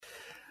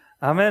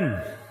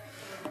Amen.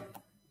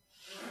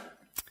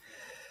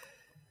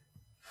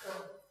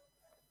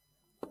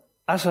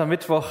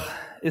 Aschermittwoch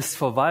ist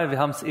vorbei, wir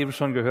haben es eben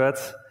schon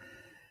gehört.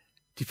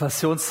 Die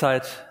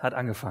Passionszeit hat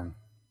angefangen.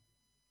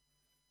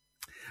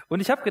 Und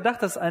ich habe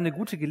gedacht, das ist eine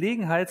gute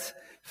Gelegenheit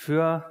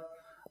für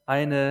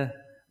eine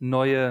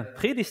neue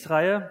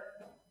Predigtreihe,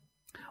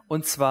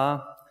 und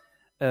zwar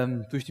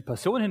durch die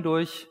Passion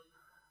hindurch.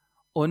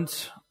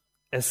 Und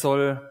es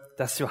soll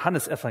das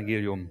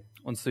Johannesevangelium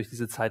uns durch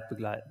diese Zeit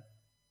begleiten.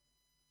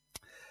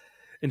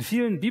 In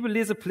vielen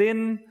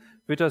Bibelleseplänen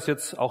wird das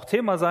jetzt auch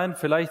Thema sein.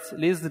 Vielleicht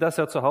lesen Sie das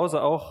ja zu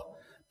Hause auch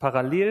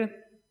parallel.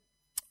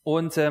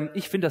 Und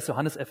ich finde, das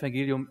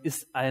Johannesevangelium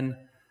ist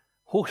ein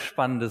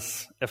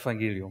hochspannendes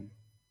Evangelium.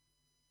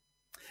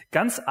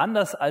 Ganz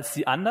anders als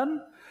die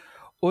anderen,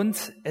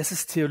 und es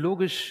ist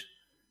theologisch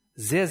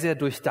sehr, sehr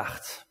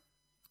durchdacht.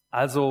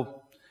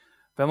 Also,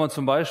 wenn man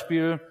zum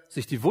Beispiel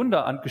sich die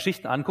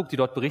Geschichten anguckt, die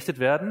dort berichtet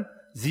werden,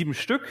 7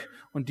 Stück,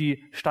 und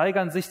die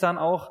steigern sich dann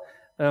auch,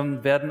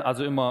 werden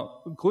also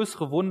immer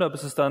größere Wunder,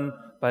 bis es dann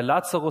bei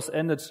Lazarus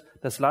endet,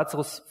 dass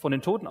Lazarus von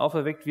den Toten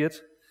auferweckt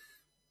wird.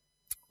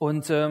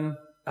 Und er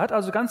hat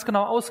also ganz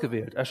genau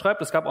ausgewählt. Er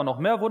schreibt, es gab auch noch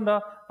mehr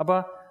Wunder,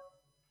 aber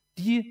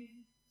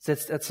die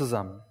setzt er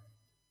zusammen.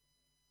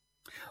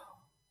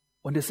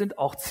 Und es sind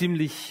auch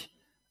ziemlich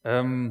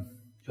lange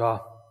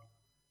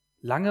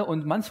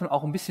und manchmal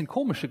auch ein bisschen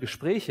komische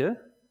Gespräche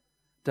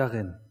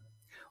darin.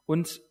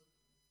 Und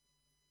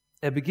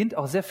er beginnt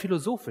auch sehr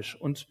philosophisch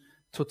und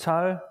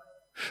total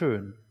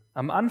schön.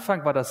 Am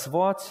Anfang war das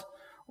Wort,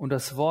 und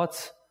das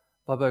Wort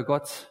war bei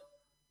Gott,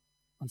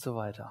 und so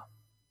weiter.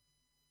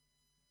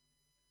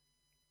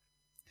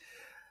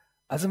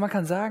 Also man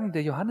kann sagen,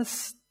 der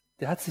Johannes,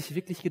 der hat sich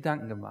wirklich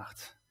Gedanken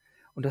gemacht.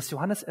 Und das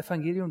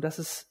Johannesevangelium, das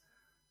ist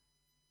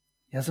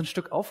ja so ein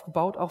Stück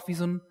aufgebaut, auch wie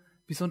so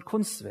ein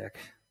Kunstwerk,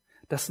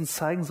 das uns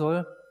zeigen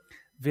soll,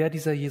 wer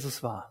dieser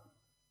Jesus war.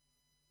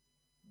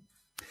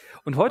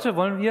 Und heute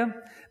wollen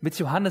wir mit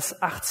Johannes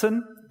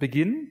 18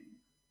 beginnen,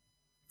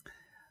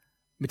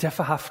 mit der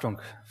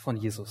Verhaftung von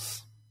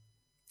Jesus.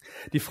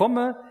 Die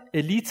fromme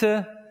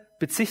Elite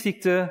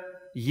bezichtigte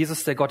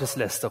Jesus der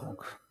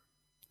Gotteslästerung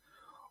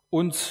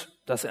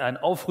und dass er ein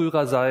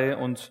Aufrührer sei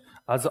und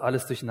also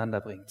alles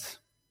durcheinander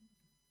bringt.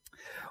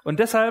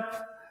 Und deshalb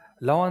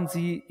lauern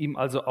sie ihm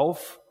also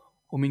auf,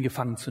 um ihn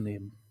gefangen zu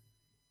nehmen.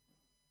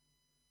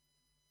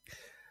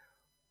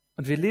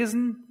 Und wir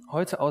lesen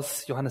heute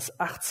aus Johannes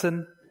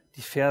 18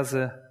 die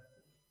Verse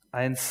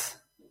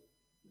 1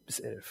 bis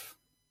 11.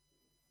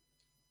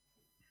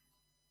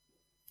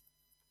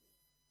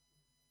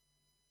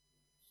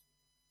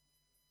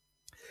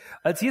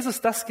 Als Jesus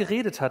das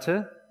geredet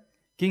hatte,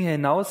 ging er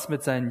hinaus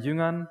mit seinen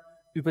Jüngern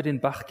über den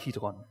Bach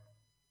Kidron.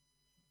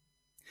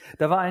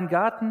 Da war ein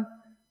Garten,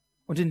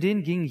 und in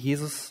den gingen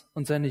Jesus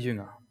und seine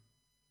Jünger.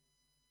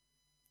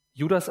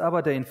 Judas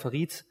aber, der ihn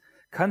verriet,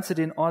 kannte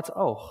den Ort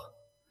auch,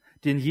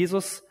 denn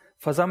Jesus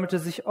versammelte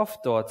sich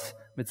oft dort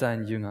mit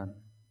seinen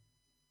Jüngern.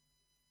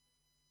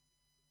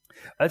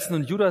 Als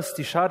nun Judas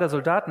die Schar der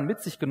Soldaten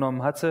mit sich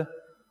genommen hatte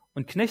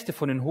und Knechte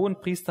von den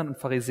Hohenpriestern und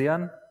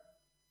Pharisäern,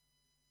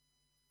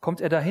 kommt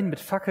er dahin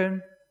mit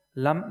Fackeln,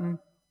 Lampen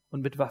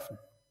und mit Waffen.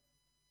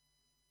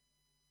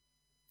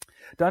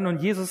 Da nun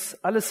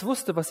Jesus alles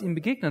wusste, was ihm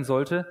begegnen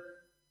sollte,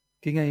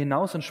 ging er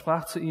hinaus und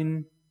sprach zu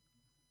ihnen: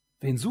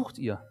 Wen sucht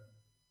ihr?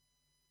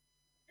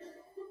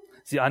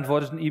 Sie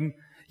antworteten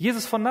ihm: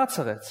 Jesus von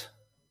Nazareth.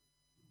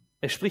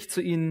 Er spricht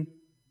zu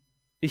ihnen: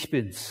 Ich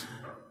bin's.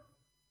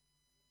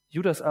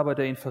 Judas aber,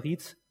 der ihn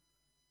verriet,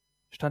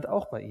 stand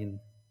auch bei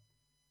ihnen.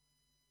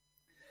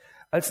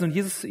 Als nun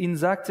Jesus zu ihnen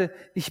sagte: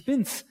 Ich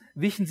bin's,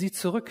 wichen sie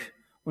zurück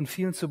und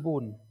fielen zu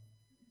Boden.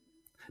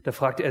 Da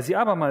fragte er sie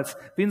abermals: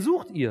 Wen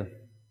sucht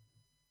ihr?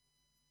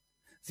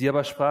 Sie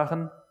aber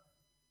sprachen: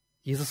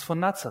 Jesus von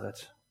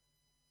Nazareth.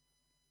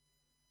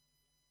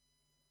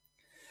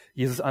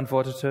 Jesus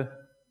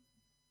antwortete: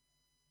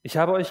 Ich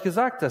habe euch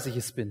gesagt, dass ich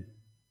es bin.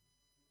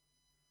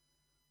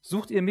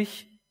 Sucht ihr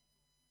mich,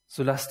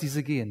 so lasst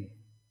diese gehen.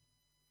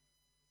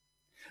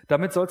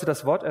 Damit sollte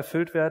das Wort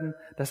erfüllt werden,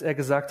 das er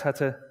gesagt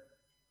hatte: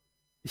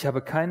 Ich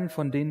habe keinen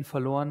von denen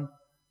verloren,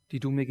 die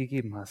du mir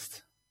gegeben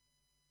hast.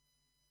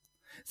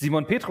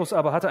 Simon Petrus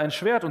aber hatte ein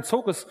Schwert und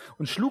zog es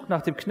und schlug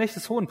nach dem Knecht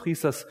des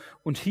Hohenpriesters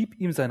und hieb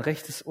ihm sein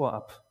rechtes Ohr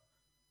ab.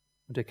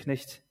 Und der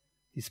Knecht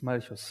hieß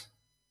Malchus.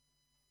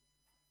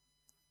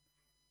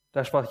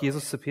 Da sprach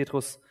Jesus zu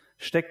Petrus: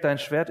 Steck dein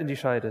Schwert in die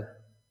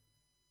Scheide.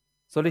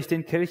 Soll ich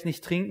den Kelch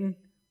nicht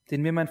trinken,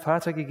 den mir mein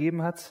Vater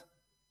gegeben hat?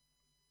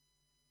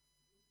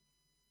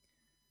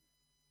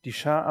 Die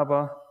Schar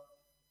aber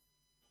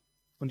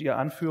und ihr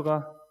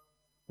Anführer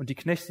und die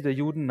Knechte der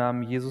Juden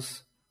nahmen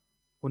Jesus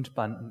und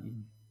banden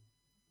ihn.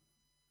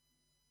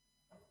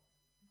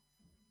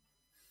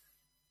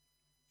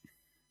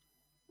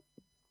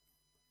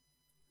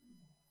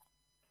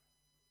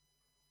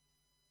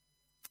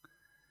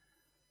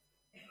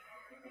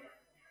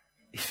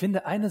 Ich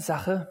finde, eine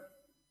Sache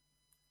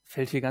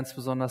fällt hier ganz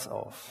besonders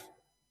auf.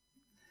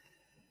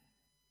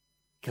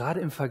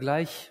 Gerade im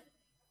Vergleich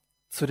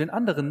zu den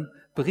anderen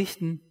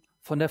Berichten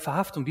von der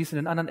Verhaftung, die es in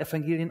den anderen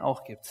Evangelien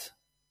auch gibt.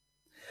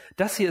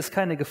 Das hier ist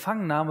keine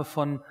Gefangennahme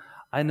von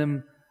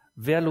einem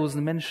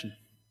wehrlosen Menschen,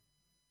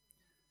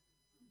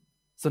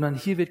 sondern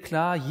hier wird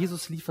klar,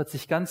 Jesus liefert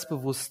sich ganz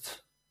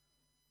bewusst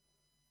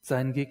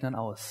seinen Gegnern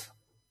aus.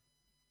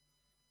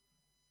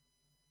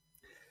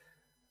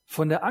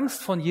 Von der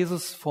Angst von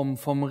Jesus,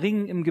 vom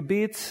Ringen im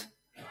Gebet,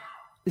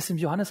 ist im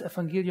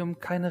Johannesevangelium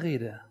keine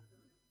Rede.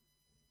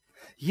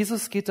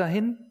 Jesus geht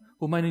dahin,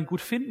 wo man ihn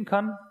gut finden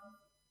kann.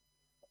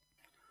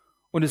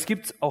 Und es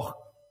gibt auch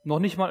noch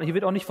nicht mal, hier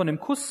wird auch nicht von dem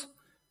Kuss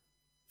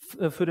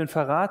für den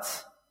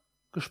Verrat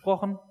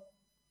gesprochen,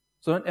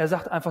 sondern er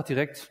sagt einfach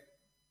direkt,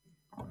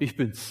 ich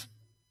bin's.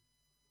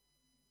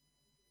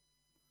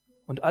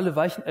 Und alle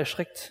weichen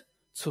erschreckt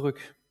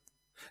zurück.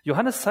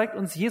 Johannes zeigt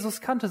uns,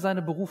 Jesus kannte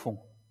seine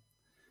Berufung.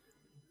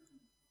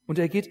 Und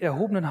er geht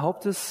erhobenen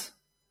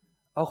Hauptes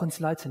auch ins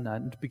Leid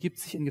hinein und begibt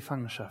sich in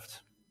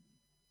Gefangenschaft.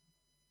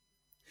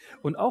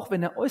 Und auch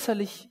wenn er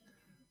äußerlich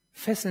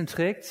Fesseln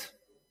trägt,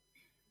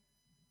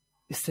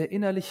 ist er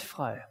innerlich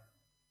frei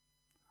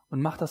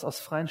und macht das aus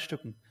freien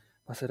Stücken,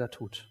 was er da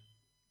tut.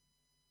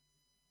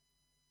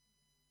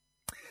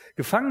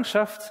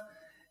 Gefangenschaft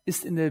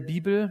ist in der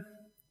Bibel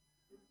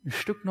ein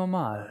Stück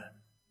normal.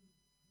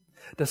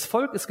 Das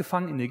Volk ist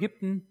gefangen in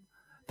Ägypten,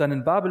 dann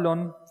in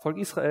Babylon, Volk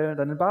Israel,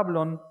 dann in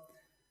Babylon.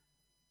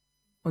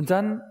 Und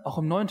dann auch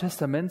im Neuen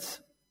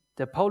Testament,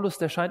 der Paulus,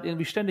 der scheint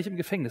irgendwie ständig im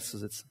Gefängnis zu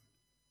sitzen.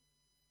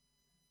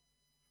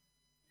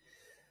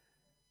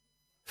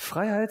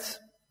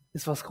 Freiheit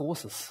ist was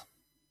Großes.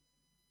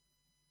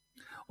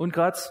 Und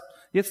gerade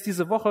jetzt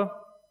diese Woche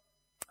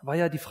war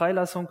ja die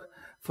Freilassung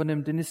von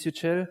dem Denis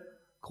Yücel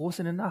groß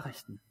in den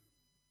Nachrichten.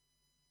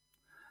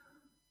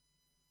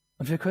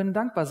 Und wir können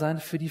dankbar sein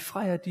für die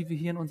Freiheit, die wir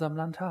hier in unserem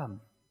Land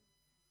haben.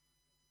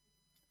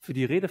 Für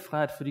die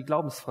Redefreiheit, für die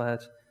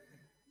Glaubensfreiheit,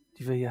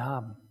 die wir hier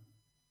haben.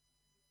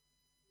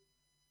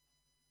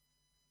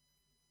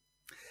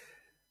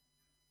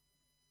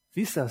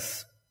 Wie ist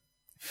das?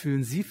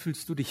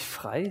 Fühlst du dich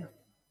frei?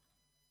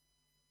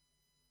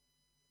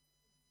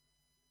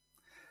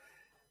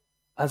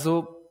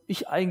 Also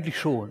ich eigentlich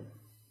schon.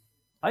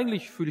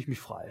 Eigentlich fühle ich mich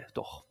frei,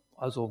 doch.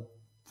 Also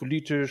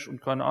politisch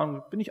und keine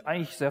Ahnung, bin ich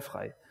eigentlich sehr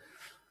frei.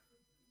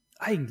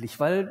 Eigentlich,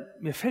 weil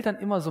mir fällt dann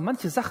immer so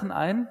manche Sachen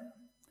ein,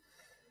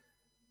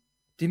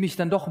 die mich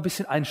dann doch ein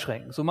bisschen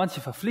einschränken. So manche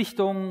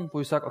Verpflichtungen,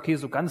 wo ich sage, okay,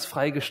 so ganz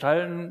frei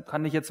gestalten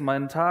kann ich jetzt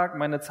meinen Tag,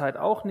 meine Zeit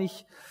auch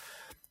nicht.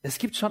 Es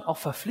gibt schon auch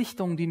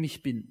Verpflichtungen, die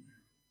mich binden.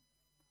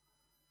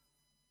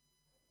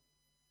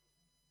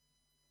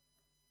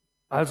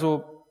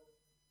 Also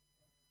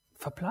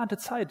verplante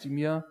Zeit, die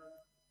mir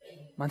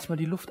manchmal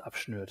die Luft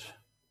abschnürt.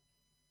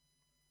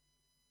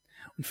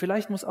 Und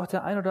vielleicht muss auch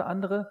der ein oder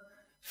andere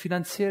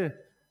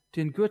finanziell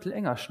den Gürtel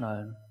enger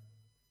schnallen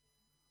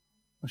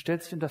und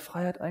stellt sich unter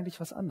Freiheit eigentlich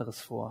was anderes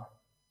vor.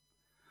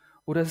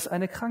 Oder es ist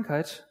eine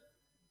Krankheit,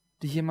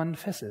 die jemanden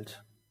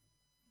fesselt.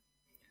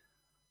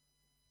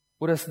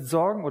 Oder es sind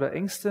Sorgen oder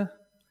Ängste,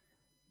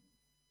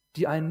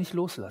 die einen nicht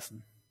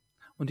loslassen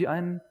und die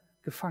einen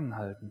gefangen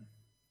halten.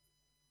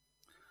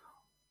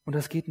 Und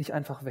das geht nicht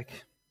einfach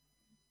weg.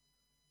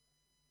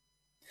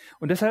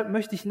 Und deshalb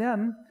möchte ich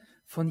lernen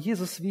von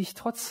Jesus, wie ich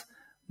trotz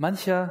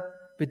mancher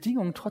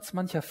Bedingungen, trotz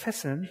mancher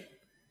Fesseln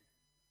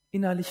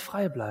innerlich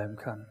frei bleiben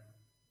kann.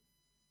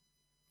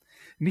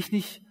 Mich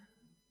nicht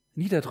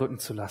niederdrücken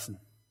zu lassen.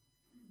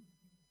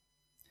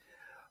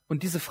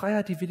 Und diese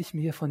Freiheit, die will ich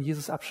mir hier von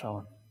Jesus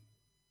abschauen.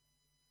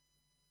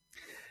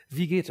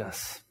 Wie geht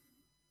das?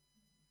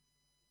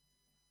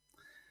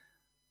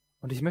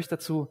 Und ich möchte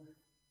dazu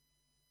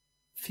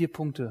 4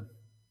 Punkte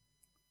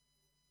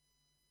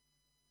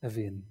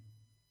erwähnen.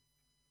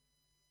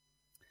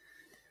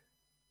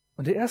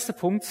 Und der erste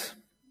Punkt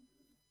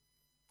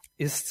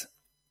ist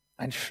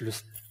ein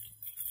Schlüssel.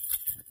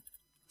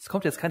 Es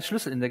kommt jetzt kein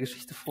Schlüssel in der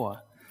Geschichte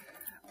vor.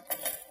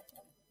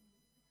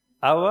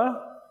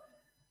 Aber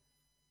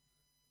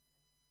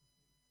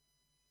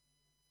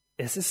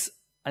es ist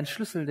ein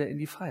Schlüssel, der in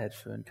die Freiheit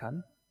führen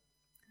kann.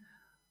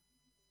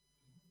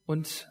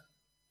 Und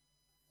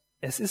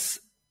es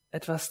ist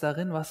etwas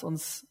darin, was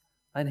uns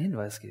einen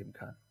Hinweis geben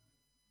kann.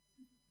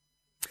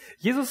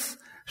 Jesus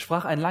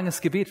sprach ein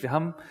langes Gebet.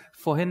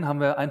 Vorhin haben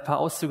wir ein paar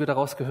Auszüge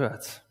daraus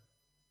gehört,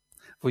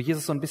 wo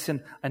Jesus so ein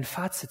bisschen ein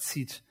Fazit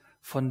zieht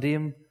von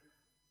dem,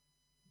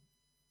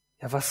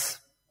 ja,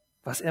 was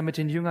er mit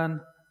den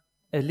Jüngern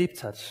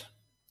erlebt hat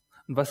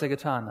und was er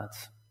getan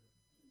hat.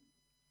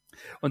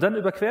 Und dann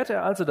überquert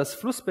er also das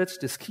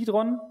Flussbett des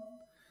Kidron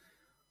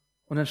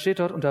und dann steht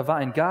dort, und da war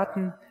ein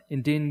Garten,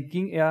 in den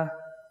ging er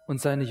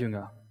und seine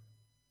Jünger.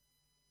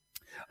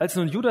 Als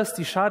nun Judas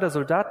die Schar der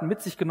Soldaten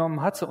mit sich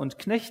genommen hatte und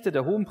Knechte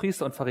der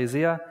Hohenpriester und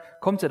Pharisäer,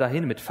 kommt er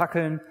dahin mit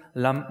Fackeln,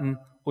 Lampen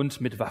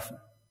und mit Waffen.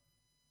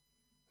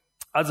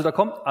 Also da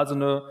kommt also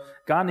eine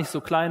gar nicht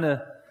so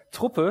kleine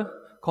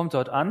Truppe, kommt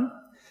dort an.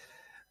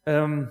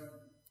 Der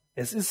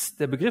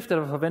Begriff, der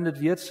da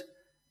verwendet wird,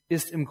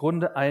 ist im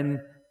Grunde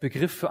ein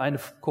Begriff für eine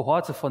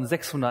Kohorte von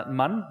 600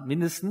 Mann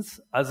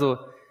mindestens. Also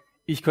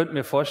ich könnte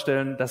mir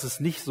vorstellen, dass es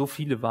nicht so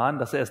viele waren,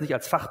 dass er es nicht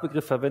als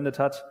Fachbegriff verwendet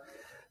hat,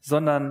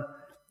 sondern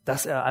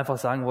dass er einfach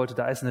sagen wollte,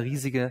 da ist eine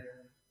riesige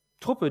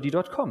Truppe, die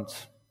dort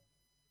kommt.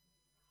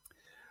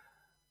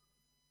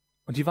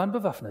 Und die waren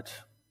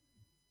bewaffnet.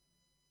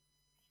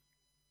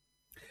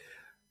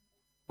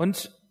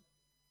 Und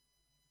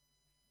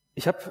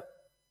ich habe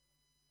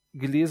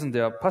gelesen,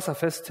 der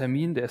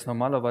Passafesttermin, der ist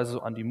normalerweise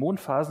so an die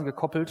Mondphasen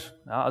gekoppelt,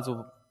 ja,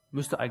 also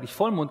müsste eigentlich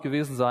Vollmond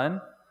gewesen sein.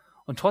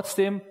 Und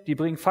trotzdem, die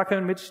bringen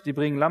Fackeln mit, die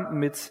bringen Lampen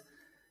mit,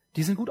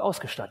 die sind gut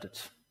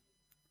ausgestattet.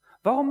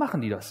 Warum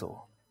machen die das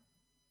so?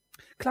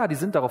 Klar, die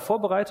sind darauf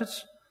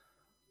vorbereitet,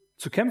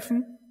 zu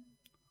kämpfen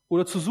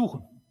oder zu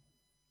suchen.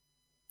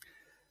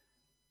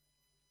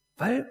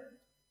 Weil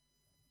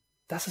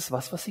das ist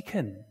was sie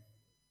kennen.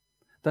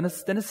 Denn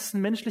es ist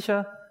ein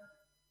menschlicher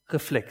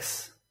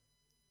Reflex.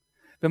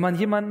 Wenn man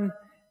jemanden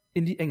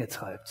in die Enge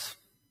treibt.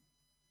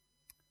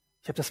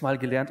 Ich habe das mal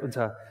gelernt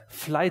unter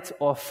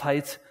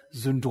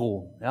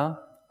Flight-or-Fight-Syndrom.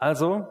 Ja?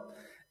 Also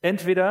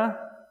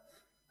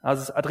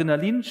das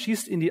Adrenalin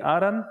schießt in die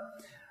Adern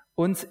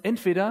und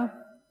entweder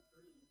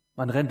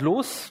man rennt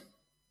los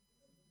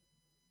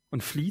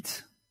und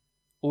flieht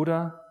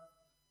oder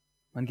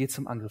man geht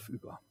zum Angriff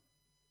über.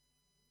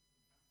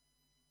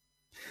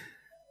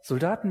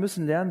 Soldaten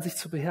müssen lernen, sich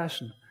zu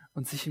beherrschen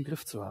und sich im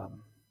Griff zu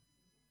haben.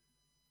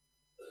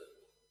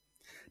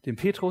 Dem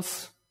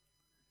Petrus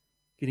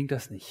gelingt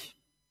das nicht.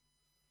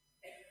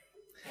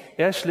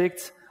 Er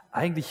schlägt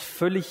eigentlich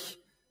völlig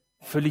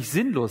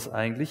sinnlos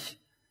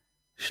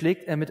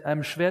schlägt er mit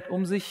einem Schwert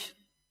um sich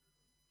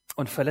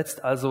und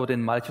verletzt also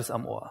den Malchus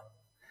am Ohr.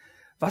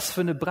 Was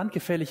für eine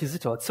brandgefährliche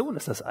Situation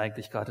ist das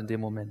eigentlich gerade in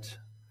dem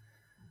Moment?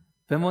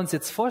 Wenn wir uns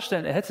jetzt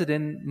vorstellen, er hätte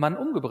den Mann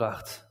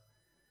umgebracht,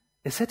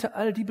 es hätte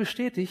all die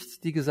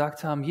bestätigt, die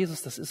gesagt haben,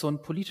 Jesus, das ist so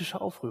ein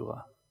politischer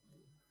Aufrührer.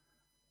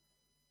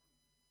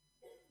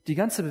 Die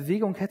ganze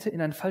Bewegung hätte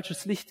in ein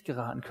falsches Licht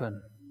geraten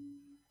können.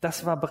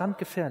 Das war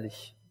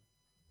brandgefährlich.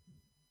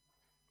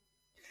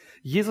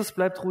 Jesus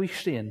bleibt ruhig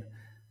stehen.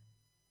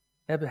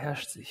 Er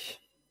beherrscht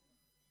sich.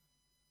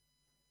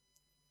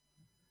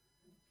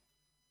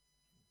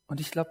 Und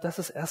ich glaube, das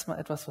ist erstmal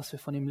etwas, was wir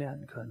von ihm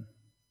lernen können.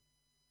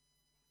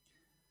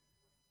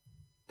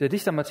 Der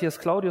Dichter Matthias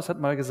Claudius hat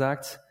mal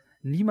gesagt,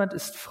 niemand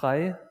ist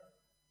frei,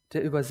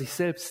 der über sich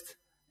selbst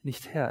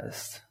nicht Herr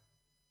ist.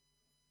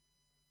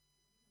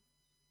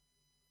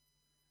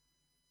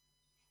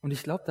 Und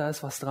ich glaube, da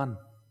ist was dran.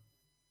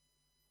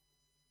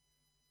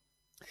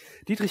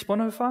 Dietrich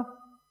Bonhoeffer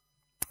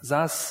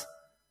saß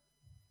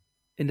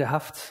in der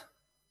Haft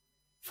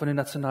von den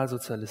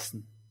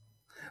Nationalsozialisten,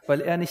 weil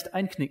er nicht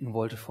einknicken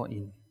wollte vor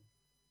ihnen.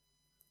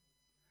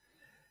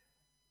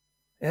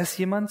 Er ist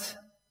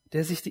jemand,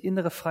 der sich die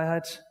innere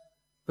Freiheit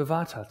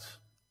bewahrt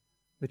hat,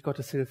 mit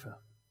Gottes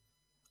Hilfe.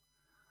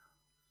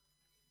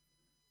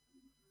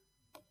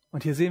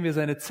 Und hier sehen wir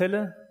seine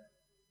Zelle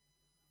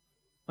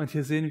und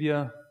hier sehen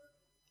wir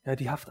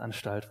die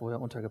Haftanstalt, wo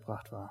er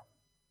untergebracht war.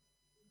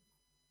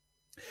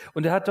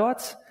 Und er hat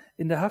dort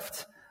in der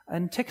Haft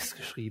einen Text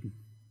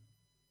geschrieben.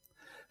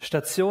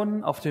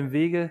 Stationen auf dem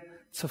Wege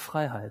zur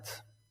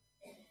Freiheit.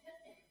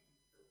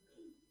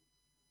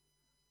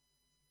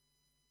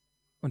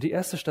 Und die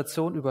erste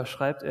Station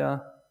überschreibt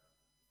er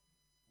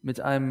mit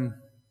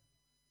einem,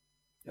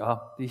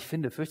 wie ich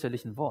finde,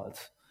 fürchterlichen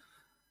Wort.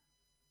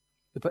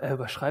 Er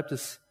überschreibt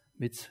es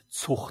mit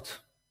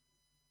Zucht.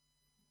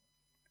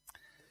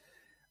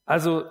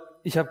 Also,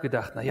 ich habe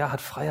gedacht,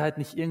 hat Freiheit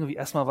nicht irgendwie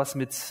erstmal was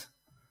mit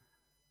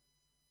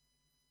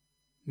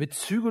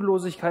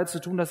Zügellosigkeit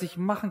zu tun, dass ich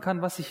machen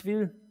kann, was ich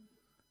will?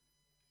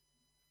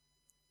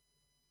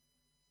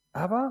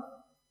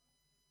 Aber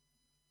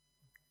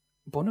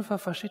Bonhoeffer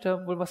versteht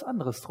da wohl was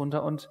anderes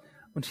drunter und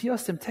hier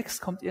aus dem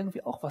Text kommt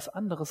irgendwie auch was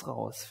anderes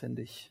raus,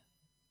 finde ich.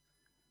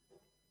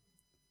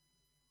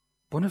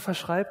 Bonhoeffer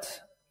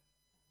schreibt,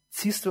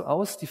 ziehst du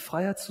aus, die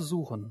Freiheit zu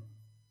suchen,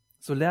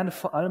 so lerne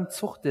vor allem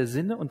Zucht der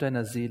Sinne und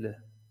deiner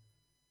Seele,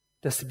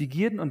 dass die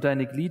Begierden und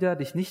deine Glieder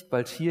dich nicht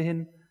bald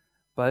hierhin,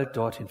 bald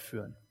dorthin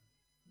führen.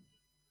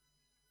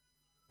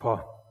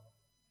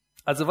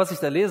 Also was ich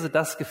da lese,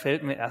 das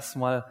gefällt mir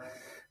erstmal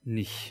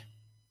nicht.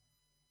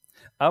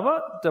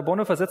 Aber der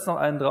Bonhoeffer setzt noch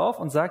einen drauf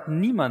und sagt,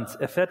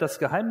 niemand erfährt das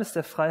Geheimnis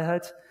der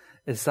Freiheit,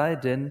 es sei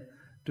denn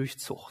durch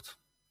Zucht.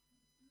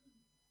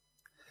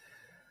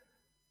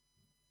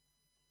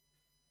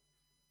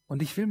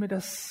 Und ich will mir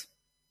das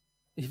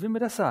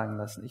sagen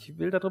lassen. Ich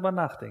will darüber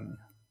nachdenken.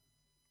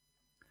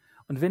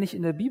 Und wenn ich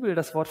in der Bibel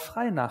das Wort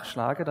frei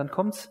nachschlage, dann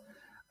kommt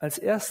als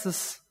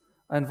erstes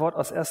ein Wort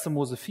aus 1.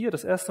 Mose 4,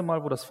 das erste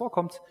Mal, wo das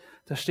vorkommt,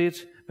 da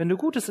steht, wenn du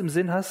Gutes im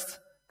Sinn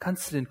hast,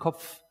 kannst du den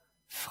Kopf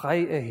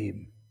frei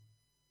erheben.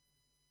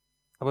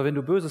 Aber wenn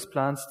du Böses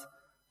planst,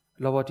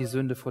 lauert die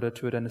Sünde vor der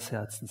Tür deines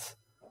Herzens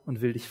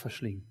und will dich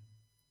verschlingen.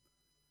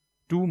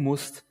 Du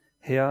musst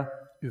Herr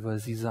über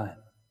sie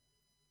sein.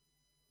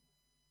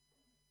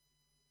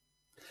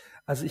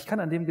 Also ich kann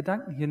an dem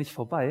Gedanken hier nicht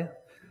vorbei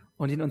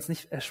und ihn uns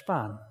nicht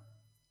ersparen.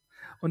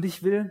 Und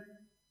ich will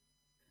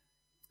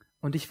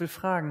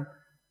fragen,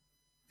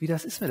 wie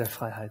das ist mit der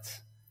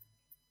Freiheit.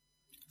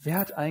 wer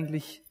hat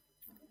eigentlich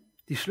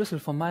die Schlüssel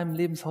von meinem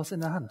Lebenshaus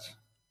in der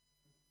Hand?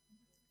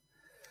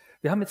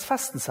 Wir haben jetzt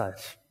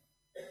Fastenzeit.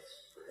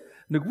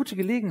 Eine gute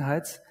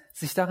Gelegenheit,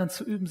 sich darin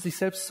zu üben, sich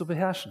selbst zu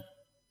beherrschen.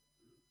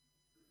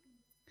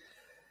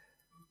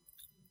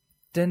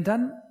 Denn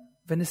dann,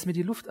 wenn es mir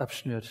die Luft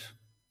abschnürt,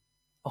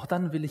 auch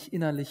dann will ich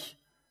innerlich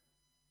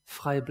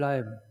frei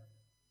bleiben.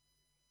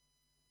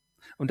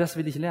 Und das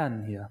will ich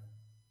lernen hier.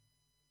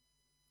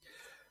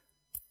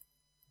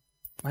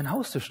 Mein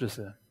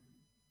Haustürschlüssel.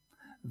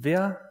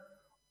 Wer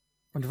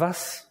und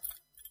was,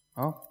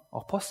 ja,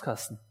 auch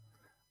Postkasten,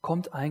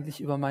 kommt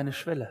eigentlich über meine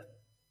Schwelle?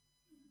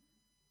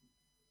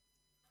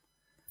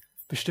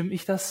 Bestimme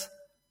ich das,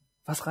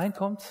 was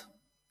reinkommt?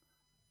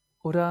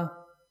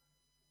 Oder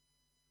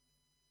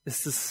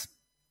ist es,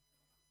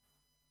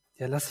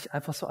 ja, lasse ich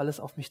einfach so alles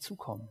auf mich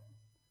zukommen?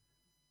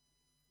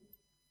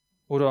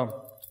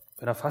 Oder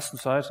bei der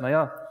Fastenzeit,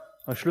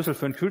 ein Schlüssel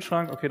für den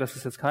Kühlschrank, okay, das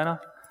ist jetzt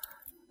keiner.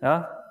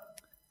 Ja,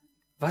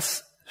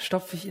 was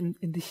stopfe ich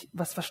in dich,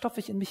 was stopfe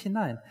ich in mich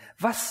hinein?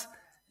 Was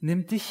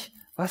nimmt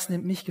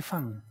mich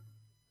gefangen?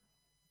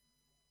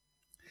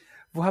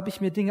 Wo habe ich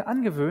mir Dinge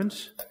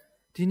angewöhnt,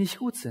 die nicht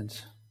gut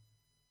sind?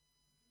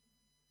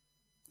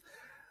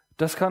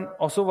 Das kann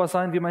auch sowas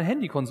sein wie mein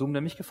Handykonsum,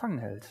 der mich gefangen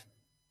hält.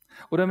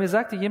 Oder mir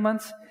sagte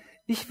jemand,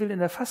 ich will in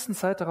der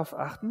Fastenzeit darauf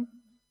achten,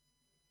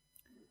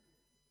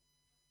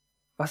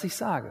 was ich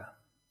sage.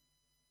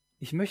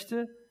 Ich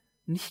möchte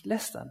nicht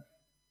lästern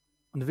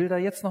und will da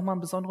jetzt nochmal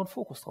einen besonderen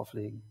Fokus drauf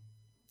legen.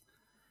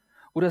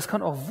 Oder es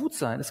kann auch Wut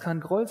sein, es kann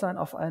Groll sein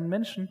auf einen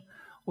Menschen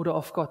oder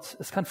auf Gott.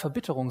 Es kann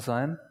Verbitterung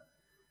sein,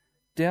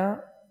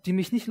 die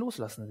mich nicht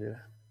loslassen will.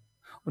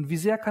 Und wie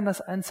sehr kann das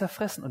einen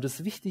zerfressen? Und es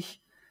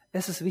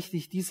ist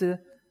wichtig,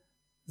 diese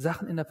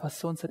Sachen in der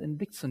Passionszeit in den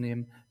Blick zu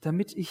nehmen,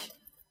 damit ich,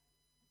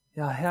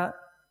 Herr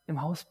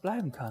im Haus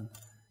bleiben kann.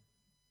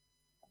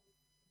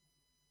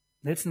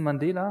 Nelson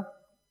Mandela,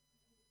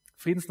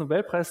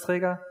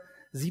 Friedensnobelpreisträger,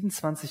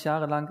 27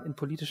 Jahre lang in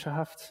politischer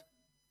Haft,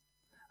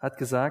 hat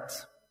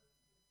gesagt,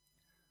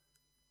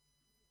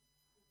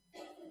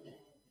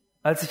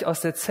 als ich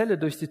aus der Zelle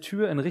durch die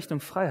Tür in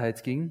Richtung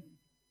Freiheit ging,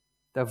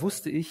 da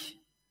wusste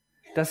ich,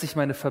 dass ich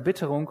meine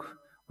Verbitterung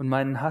und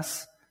meinen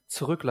Hass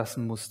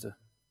zurücklassen musste.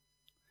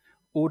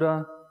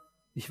 Oder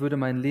ich würde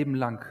mein Leben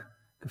lang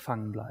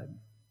gefangen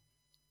bleiben.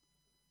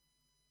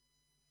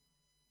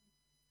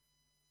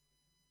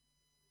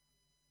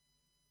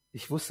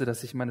 Ich wusste,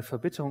 dass ich meine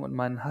Verbitterung und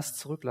meinen Hass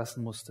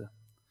zurücklassen musste.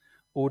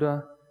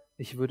 Oder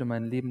ich würde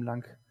mein Leben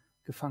lang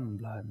gefangen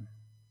bleiben.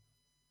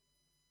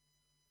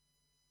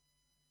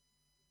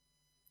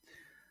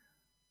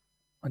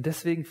 Und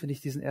deswegen finde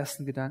ich diesen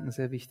ersten Gedanken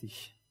sehr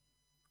wichtig.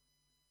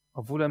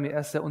 Obwohl er mir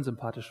erst sehr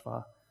unsympathisch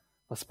war.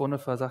 Was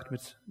Bonhoeffer sagt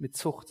mit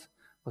Zucht.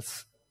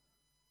 Was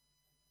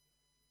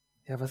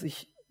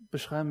ich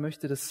beschreiben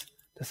möchte,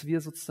 dass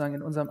wir sozusagen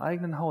in unserem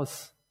eigenen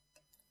Haus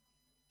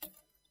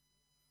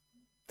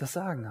das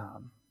Sagen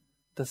haben.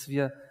 Dass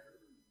wir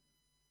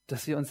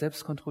uns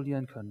selbst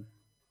kontrollieren können.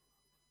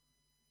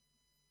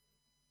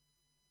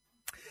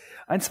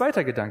 Ein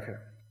zweiter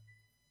Gedanke.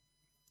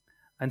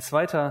 Ein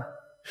zweiter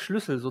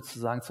Schlüssel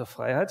sozusagen zur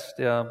Freiheit,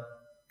 der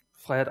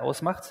Freiheit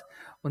ausmacht,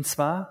 und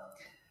zwar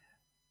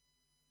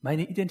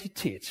meine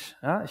Identität.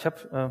 Ja, ich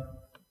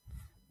habe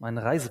meinen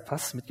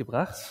Reisepass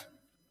mitgebracht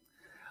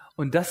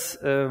und das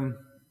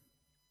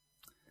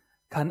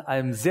kann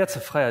einem sehr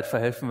zur Freiheit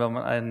verhelfen, wenn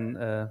man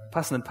einen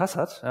passenden Pass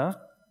hat.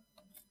 Ja.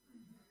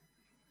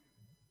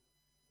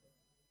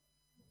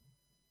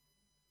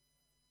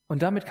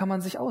 Und damit kann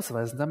man sich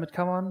ausweisen, damit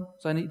kann man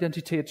seine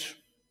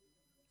Identität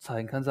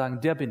zeigen, kann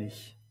sagen, der bin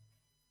ich.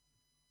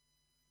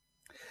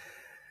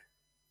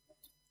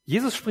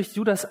 Jesus spricht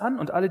Judas an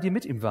und alle, die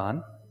mit ihm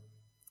waren.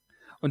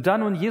 Und da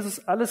nun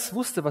Jesus alles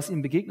wusste, was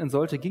ihm begegnen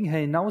sollte, ging er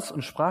hinaus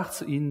und sprach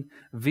zu ihnen,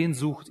 wen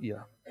sucht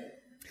ihr?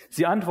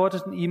 Sie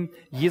antworteten ihm,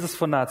 Jesus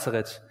von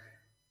Nazareth.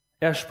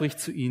 Er spricht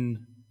zu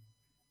ihnen,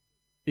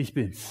 ich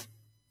bin's.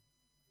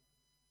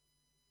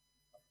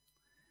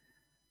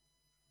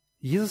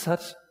 Jesus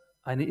hat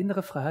eine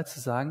innere Freiheit zu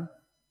sagen,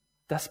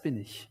 das bin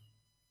ich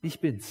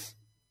bin's.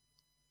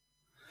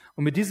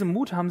 Und mit diesem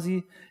Mut haben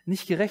sie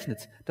nicht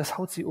gerechnet, das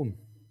haut sie um.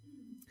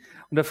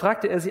 Und da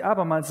fragte er sie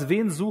abermals,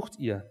 wen sucht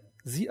ihr?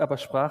 Sie aber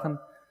sprachen,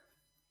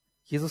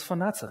 Jesus von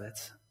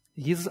Nazareth.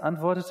 Jesus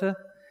antwortete,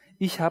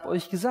 ich habe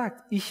euch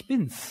gesagt, ich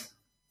bin's.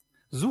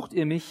 Sucht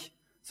ihr mich,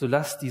 so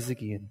lasst diese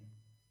gehen.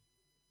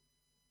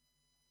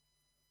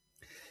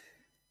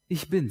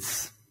 Ich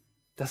bin's.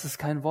 Das ist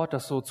kein Wort,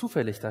 das so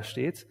zufällig da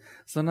steht,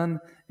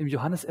 sondern im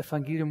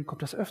Johannes-Evangelium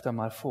kommt das öfter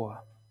mal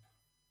vor.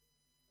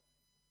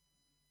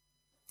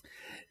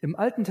 Im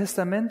Alten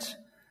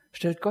Testament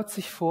stellt Gott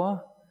sich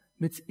vor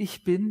mit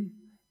Ich bin,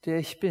 der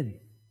ich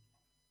bin.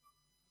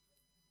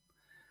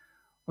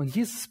 Und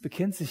Jesus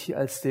bekennt sich hier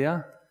als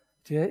der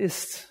er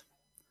ist.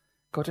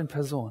 Gott in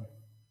Person.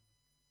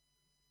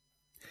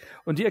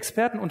 Und die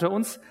Experten unter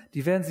uns,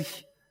 die werden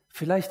sich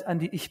vielleicht an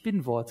die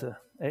Ich-Bin-Worte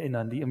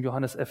erinnern, die im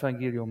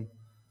Johannes-Evangelium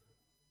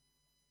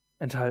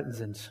enthalten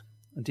sind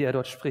und die er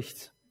dort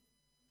spricht.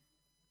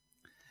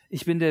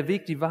 Ich bin der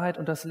Weg, die Wahrheit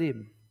und das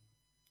Leben.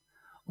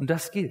 Und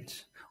das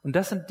gilt. Und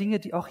das sind Dinge,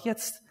 die auch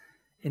jetzt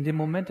in dem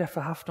Moment der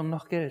Verhaftung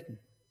noch gelten.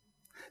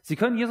 Sie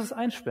können Jesus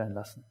einsperren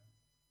lassen.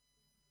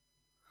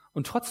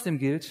 Und trotzdem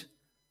gilt,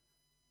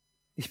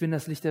 ich bin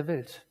das Licht der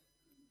Welt.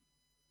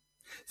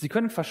 Sie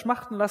können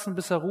verschmachten lassen,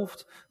 bis er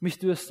ruft, mich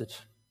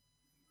dürstet.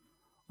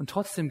 Und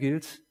trotzdem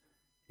gilt,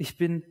 ich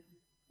bin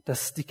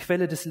die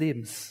Quelle des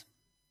Lebens.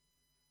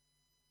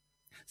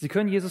 Sie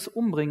können Jesus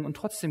umbringen und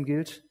trotzdem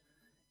gilt,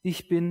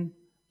 ich bin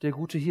der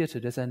gute Hirte,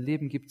 der sein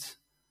Leben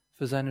gibt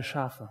für seine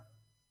Schafe.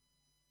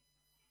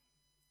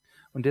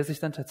 Und der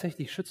sich dann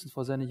tatsächlich schützend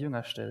vor seine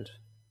Jünger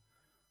stellt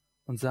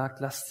und sagt,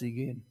 lasst sie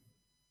gehen.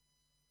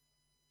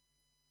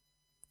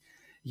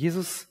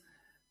 Jesus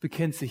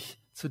bekennt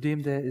sich zu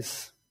dem, der er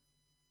ist.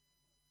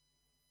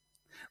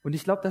 Und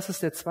ich glaube, das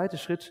ist der zweite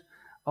Schritt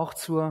auch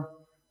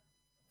zur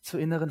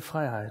inneren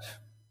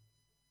Freiheit.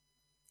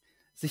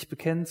 Sich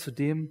bekennen zu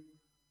dem,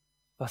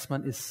 was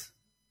man ist.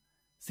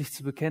 Sich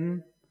zu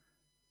bekennen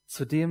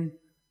zu dem,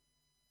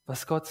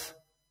 was Gott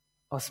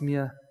aus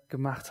mir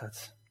gemacht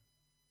hat.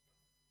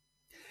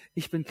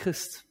 Ich bin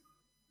Christ.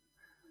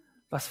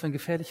 Was für ein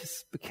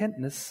gefährliches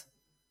Bekenntnis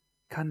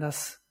kann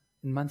das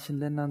in manchen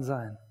Ländern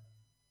sein?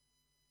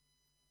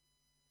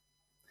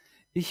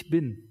 Ich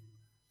bin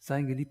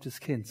sein geliebtes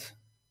Kind.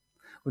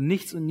 Und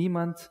nichts und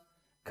niemand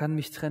kann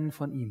mich trennen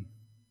von ihm.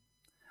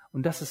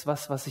 Und das ist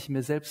was ich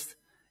mir selbst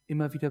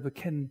immer wieder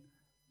bekennen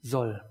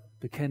soll,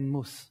 bekennen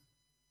muss,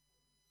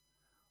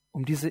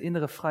 um diese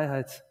innere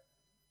Freiheit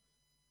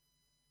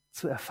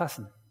zu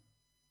erfassen.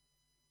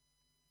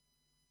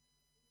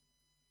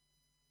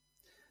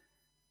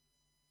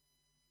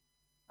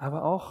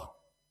 Aber auch,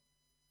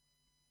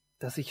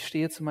 dass ich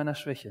stehe zu meiner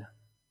Schwäche.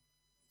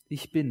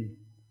 Ich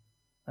bin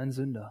ein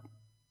Sünder.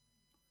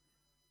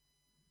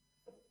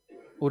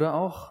 Oder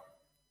auch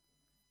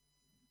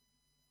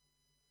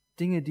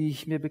Dinge, die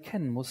ich mir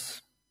bekennen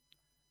muss,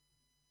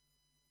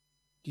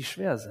 die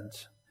schwer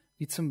sind.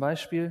 Wie zum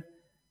Beispiel,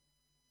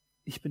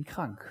 ich bin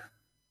krank.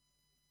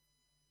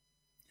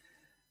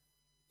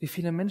 Wie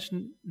viele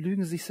Menschen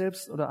lügen sich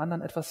selbst oder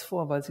anderen etwas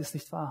vor, weil sie es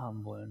nicht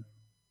wahrhaben wollen.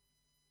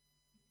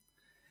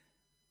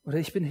 Oder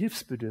ich bin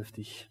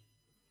hilfsbedürftig.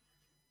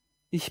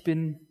 Ich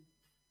bin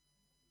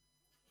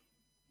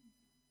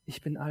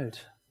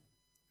alt.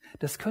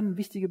 Das können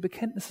wichtige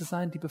Bekenntnisse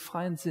sein, die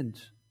befreiend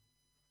sind.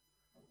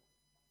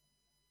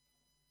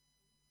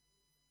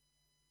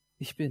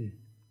 Ich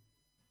bin.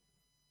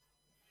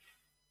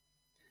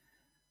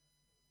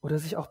 Oder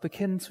sich auch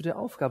bekennen zu der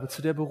Aufgabe,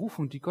 zu der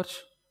Berufung, die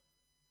Gott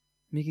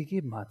mir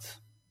gegeben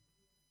hat.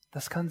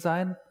 Das kann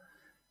sein,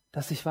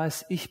 dass ich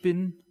weiß, ich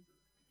bin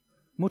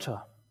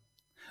Mutter.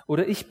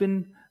 Oder ich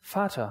bin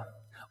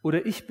Vater.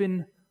 Oder ich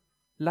bin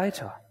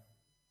Leiter.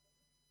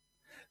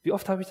 Wie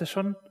oft habe ich das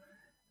schon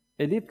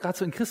erlebt, gerade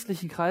so in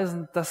christlichen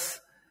Kreisen,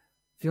 dass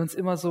wir uns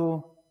immer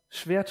so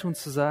schwer tun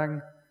zu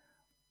sagen,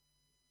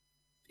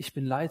 ich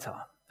bin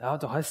Leiter. Ja,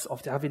 da heißt es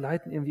oft, ja, wir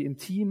leiten irgendwie im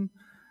Team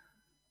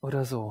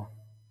oder so.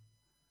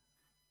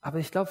 Aber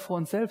ich glaube, vor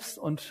uns selbst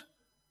und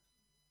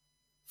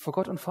vor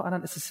Gott und vor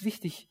anderen ist es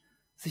wichtig,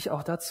 sich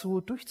auch dazu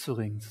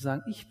durchzuringen, zu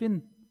sagen, ich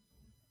bin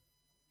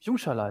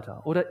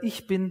Jungscharleiter oder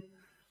ich bin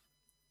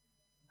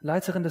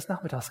Leiterin des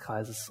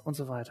Nachmittagskreises und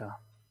so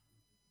weiter.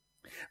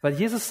 Weil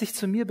Jesus sich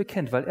zu mir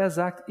bekennt, weil er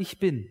sagt, ich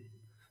bin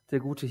der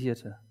gute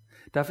Hirte,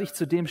 darf ich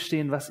zu dem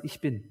stehen, was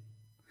ich bin.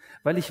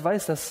 Weil ich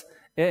weiß, dass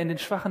er in den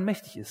Schwachen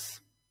mächtig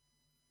ist.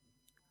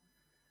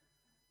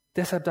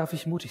 Deshalb darf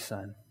ich mutig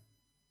sein.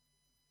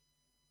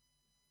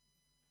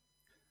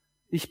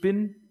 Ich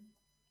bin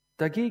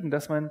dagegen,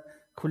 dass mein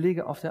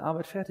Kollege auf der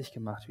Arbeit fertig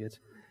gemacht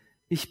wird.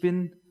 Ich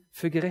bin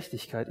für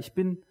Gerechtigkeit. Ich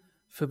bin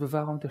für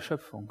Bewahrung der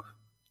Schöpfung.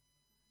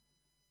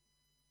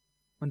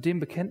 Und dem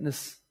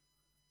Bekenntnis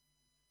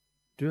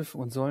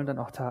dürfen und sollen dann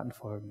auch Taten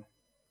folgen.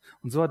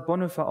 Und so hat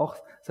Bonhoeffer auch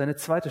seine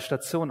zweite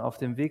Station auf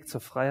dem Weg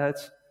zur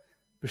Freiheit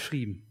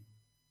beschrieben.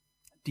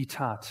 Die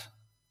Tat.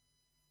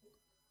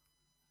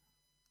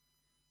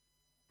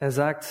 Er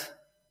sagt,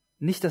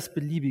 nicht das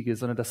Beliebige,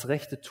 sondern das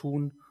rechte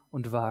Tun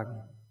und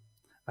Wagen.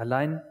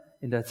 Allein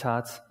in der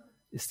Tat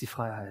ist die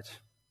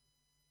Freiheit.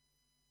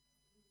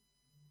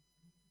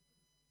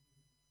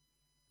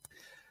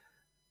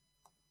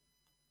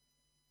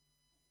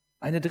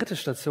 Eine dritte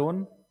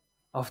Station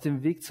auf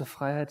dem Weg zur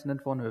Freiheit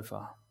nennt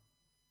Bonhoeffer.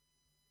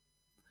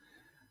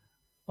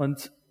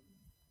 Und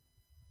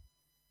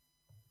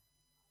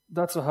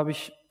dazu habe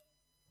ich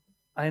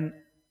ein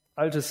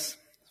altes,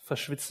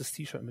 verschwitztes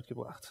T-Shirt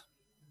mitgebracht.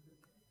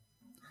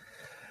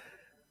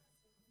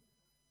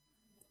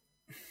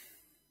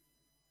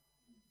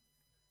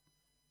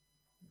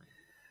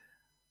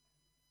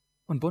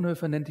 Und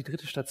Bonhoeffer nennt die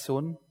dritte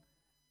Station,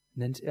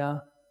 nennt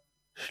er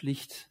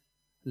schlicht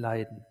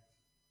Leiden.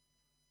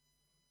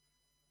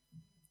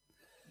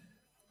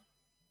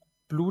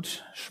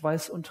 Blut,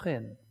 Schweiß und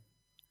Tränen.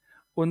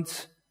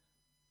 Und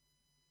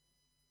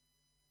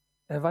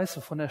er weiß,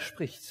 wovon er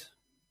spricht,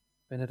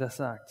 wenn er das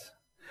sagt.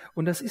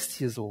 Und das ist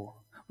hier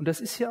so. Und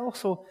das ist hier auch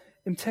so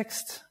im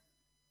Text.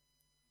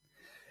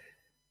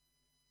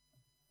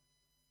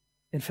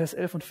 In Vers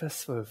 11 und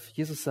Vers 12.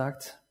 Jesus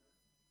sagt,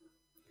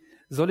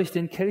 Soll ich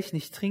den Kelch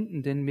nicht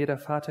trinken, den mir der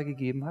Vater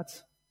gegeben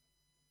hat?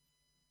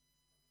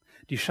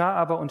 Die Schar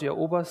aber und ihr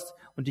Oberst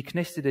und die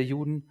Knechte der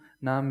Juden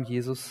nahmen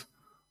Jesus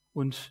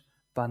und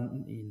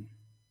banden ihn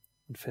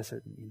und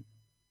fesselten ihn.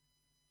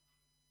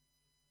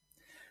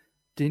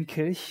 Den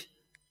Kelch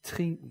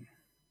trinken.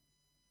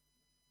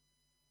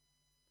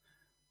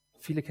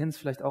 Viele kennen es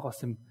vielleicht auch aus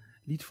dem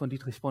Lied von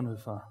Dietrich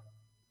Bonhoeffer.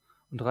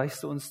 Und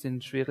reichst du uns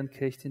den schweren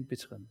Kelch, den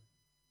bitteren.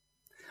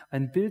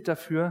 Ein Bild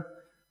dafür,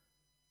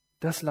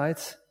 das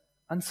Leid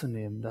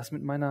anzunehmen, das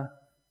mit meiner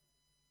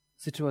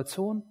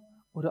Situation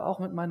oder auch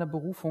mit meiner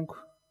Berufung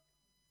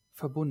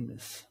verbunden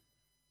ist.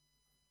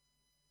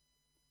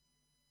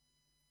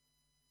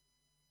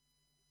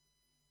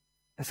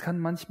 Es kann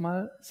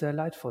manchmal sehr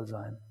leidvoll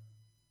sein,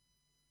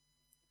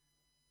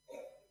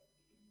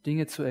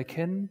 Dinge zu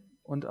erkennen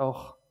und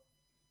auch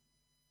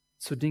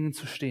zu Dingen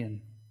zu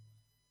stehen.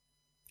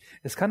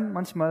 Es kann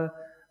manchmal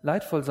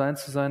leidvoll sein,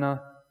 zu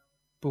seiner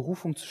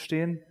Berufung zu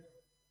stehen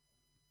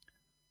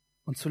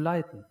und zu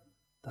leiden.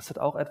 Das hat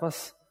auch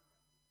etwas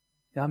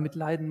mit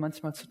Leiden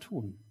manchmal zu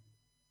tun.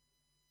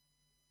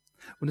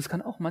 Und es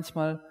kann auch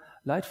manchmal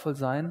leidvoll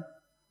sein,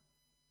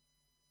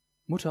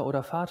 Mutter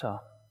oder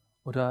Vater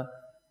oder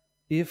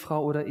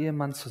Ehefrau oder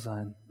Ehemann zu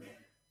sein.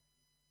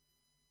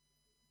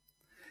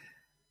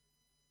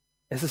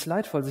 Es ist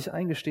leidvoll, sich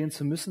eingestehen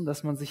zu müssen,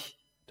 dass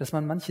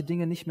man manche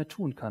Dinge nicht mehr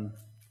tun kann,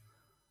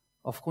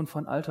 aufgrund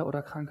von Alter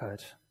oder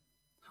Krankheit.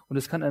 Und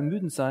es kann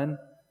ermüdend sein,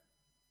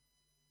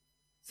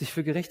 sich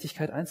für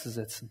Gerechtigkeit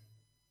einzusetzen.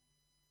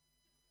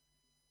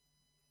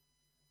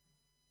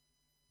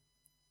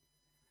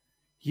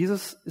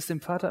 Jesus ist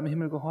dem Vater im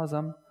Himmel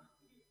gehorsam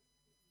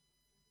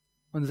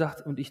und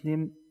sagt, und ich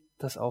nehme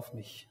das auf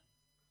mich.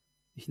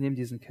 Ich nehme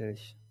diesen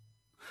Kelch.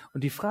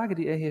 Und die Frage,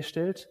 die er hier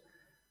stellt,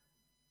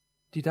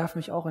 die darf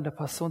mich auch in der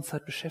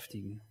Passionszeit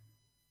beschäftigen.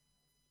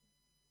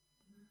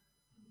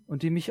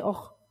 Und die mich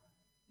auch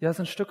so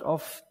ein Stück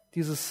auf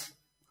dieses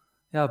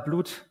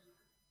Blut,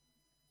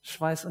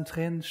 Schweiß und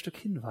Tränen ein Stück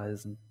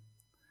hinweisen.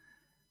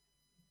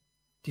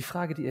 Die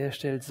Frage, die er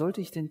stellt,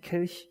 sollte ich den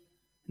Kelch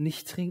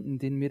nicht trinken,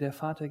 den mir der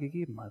Vater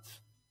gegeben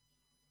hat?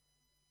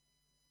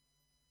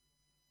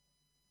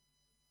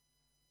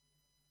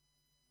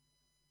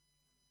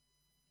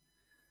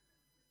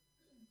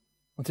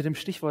 Unter dem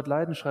Stichwort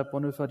Leiden schreibt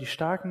Bonhoeffer, die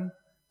starken,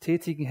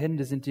 tätigen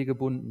Hände sind dir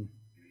gebunden.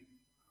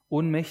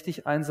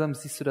 Ohnmächtig, einsam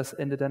siehst du das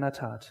Ende deiner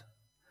Tat.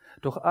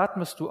 Doch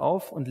atmest du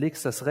auf und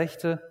legst das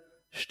Rechte,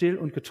 still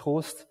und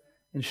getrost,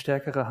 in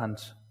stärkere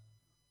Hand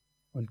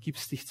und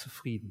gibst dich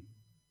zufrieden.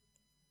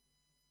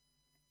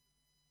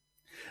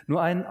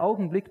 Nur einen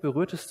Augenblick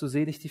berührtest du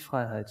selig die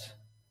Freiheit,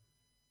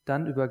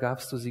 dann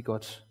übergabst du sie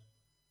Gott,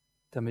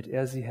 damit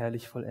er sie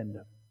herrlich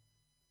vollende.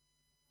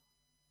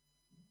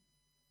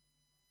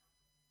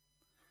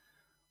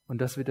 Und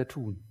das wird er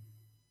tun.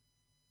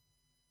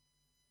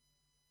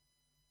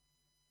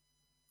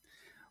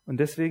 Und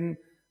deswegen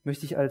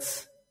möchte ich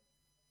als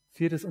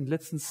viertes und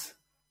letztes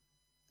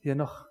hier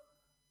noch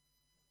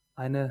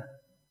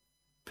eine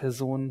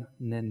Person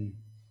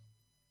nennen.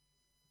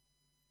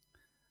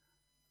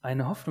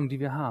 Eine Hoffnung, die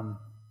wir haben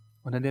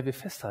und an der wir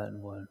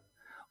festhalten wollen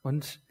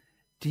und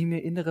die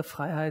mir innere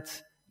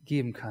Freiheit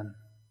geben kann,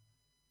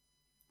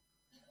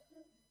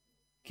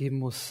 geben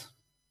muss.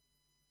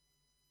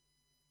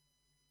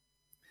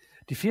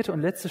 Die vierte und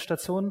letzte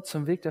Station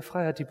zum Weg der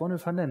Freiheit, die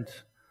Bonhoeffer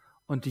nennt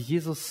und die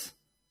Jesus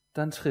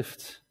dann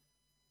trifft,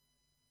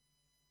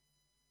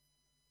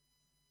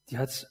 die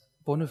hat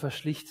Bonhoeffer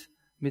schlicht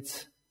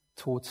mit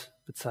Tod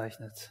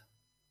bezeichnet.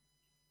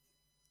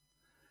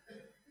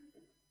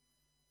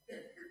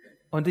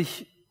 Und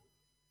ich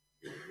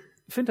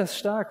finde das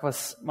stark,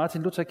 was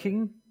Martin Luther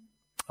King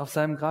auf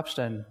seinem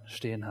Grabstein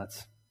stehen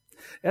hat.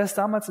 Er ist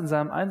damals in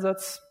seinem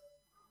Einsatz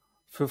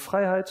für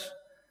Freiheit,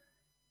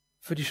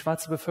 für die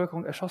schwarze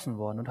Bevölkerung erschossen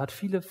worden und hat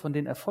viele von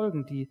den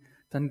Erfolgen, die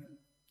dann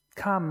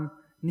kamen,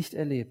 nicht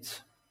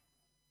erlebt.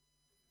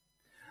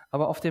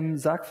 Aber auf dem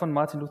Sarg von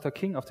Martin Luther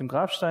King, auf dem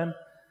Grabstein,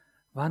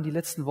 waren die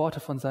letzten Worte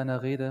von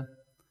seiner Rede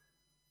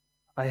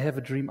I have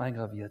a dream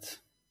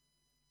eingraviert.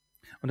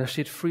 Und da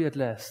steht free at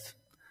last,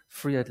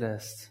 free at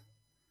last.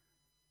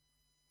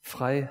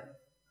 Frei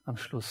am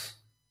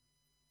Schluss.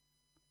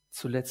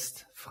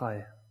 Zuletzt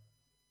frei.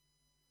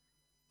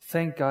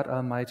 Thank God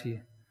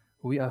Almighty,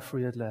 we are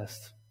free at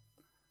last.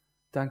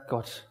 Dank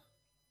Gott,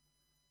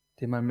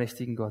 dem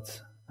allmächtigen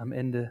Gott. Am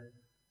Ende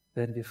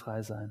werden wir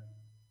frei sein.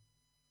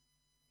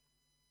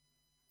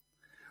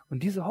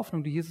 Und diese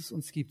Hoffnung, die Jesus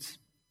uns gibt,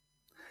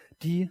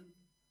 die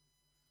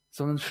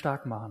soll uns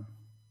stark machen.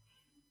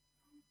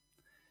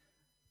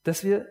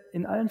 Dass wir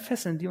in allen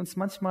Fesseln, die uns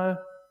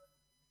manchmal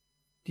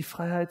die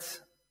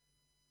Freiheit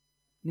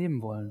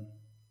nehmen wollen,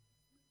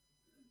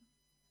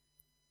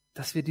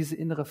 dass wir diese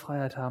innere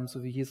Freiheit haben,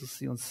 so wie Jesus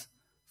sie uns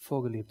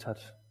vorgelebt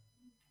hat.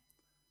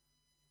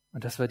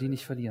 Und dass wir die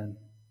nicht verlieren.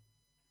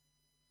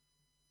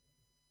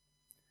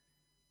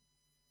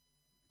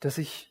 Dass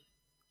ich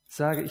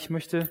sage, ich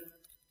möchte,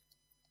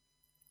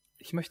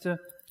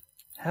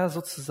 Herr,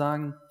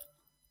 sozusagen,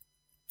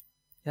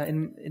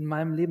 in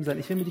meinem Leben sein.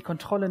 Ich will mir die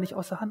Kontrolle nicht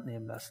aus der Hand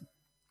nehmen lassen.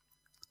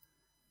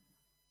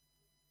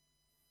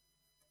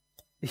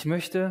 Ich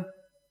möchte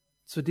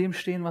zu dem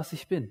stehen, was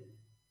ich bin.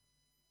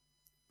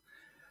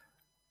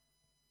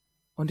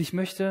 Und ich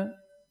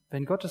möchte,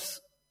 wenn Gott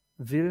es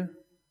will,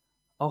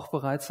 auch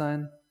bereit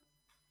sein,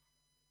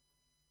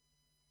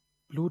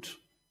 Blut,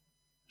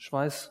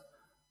 Schweiß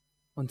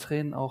und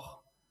Tränen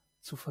auch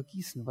zu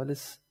vergießen, weil er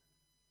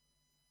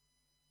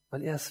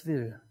es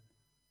will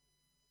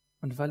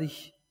und weil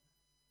ich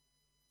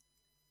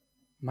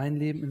mein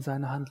Leben in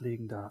seine Hand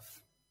legen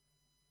darf.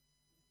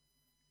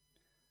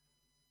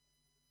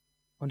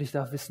 Und ich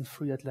darf wissen,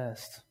 free at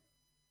last.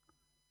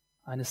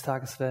 Eines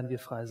Tages werden wir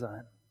frei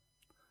sein.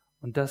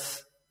 Und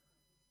das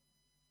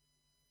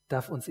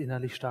darf uns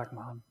innerlich stark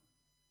machen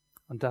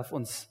und darf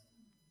uns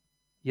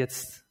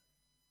jetzt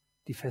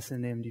die Fesseln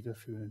nehmen, die wir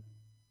fühlen.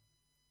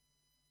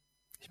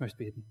 Ich möchte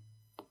beten.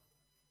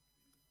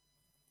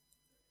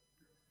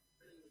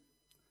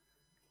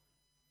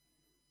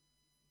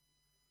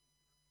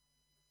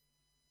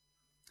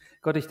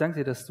 Gott, ich danke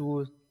dir, dass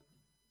du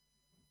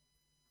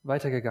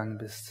weitergegangen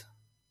bist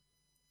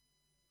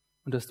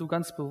und dass du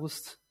ganz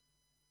bewusst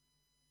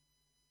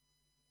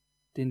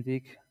den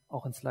Weg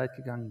auch ins Leid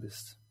gegangen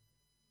bist.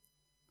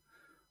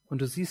 Und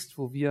du siehst,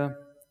 wo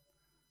wir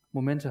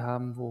Momente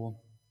haben,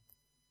 wo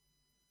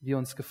wir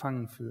uns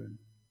gefangen fühlen.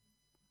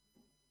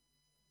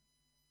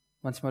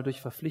 Manchmal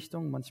durch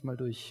Verpflichtung, manchmal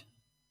durch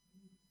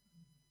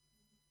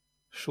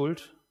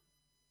Schuld,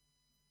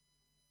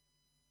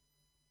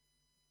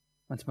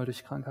 manchmal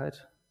durch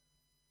Krankheit.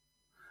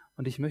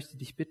 Und ich möchte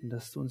dich bitten,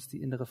 dass du uns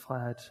die innere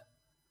Freiheit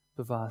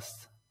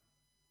bewahrst.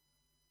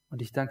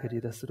 Und ich danke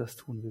dir, dass du das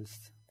tun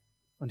willst.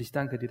 Und ich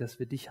danke dir, dass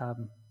wir dich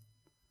haben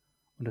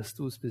und dass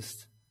du es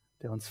bist,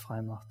 der uns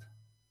frei macht.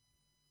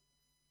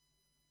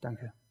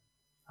 Danke.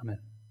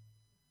 Amen.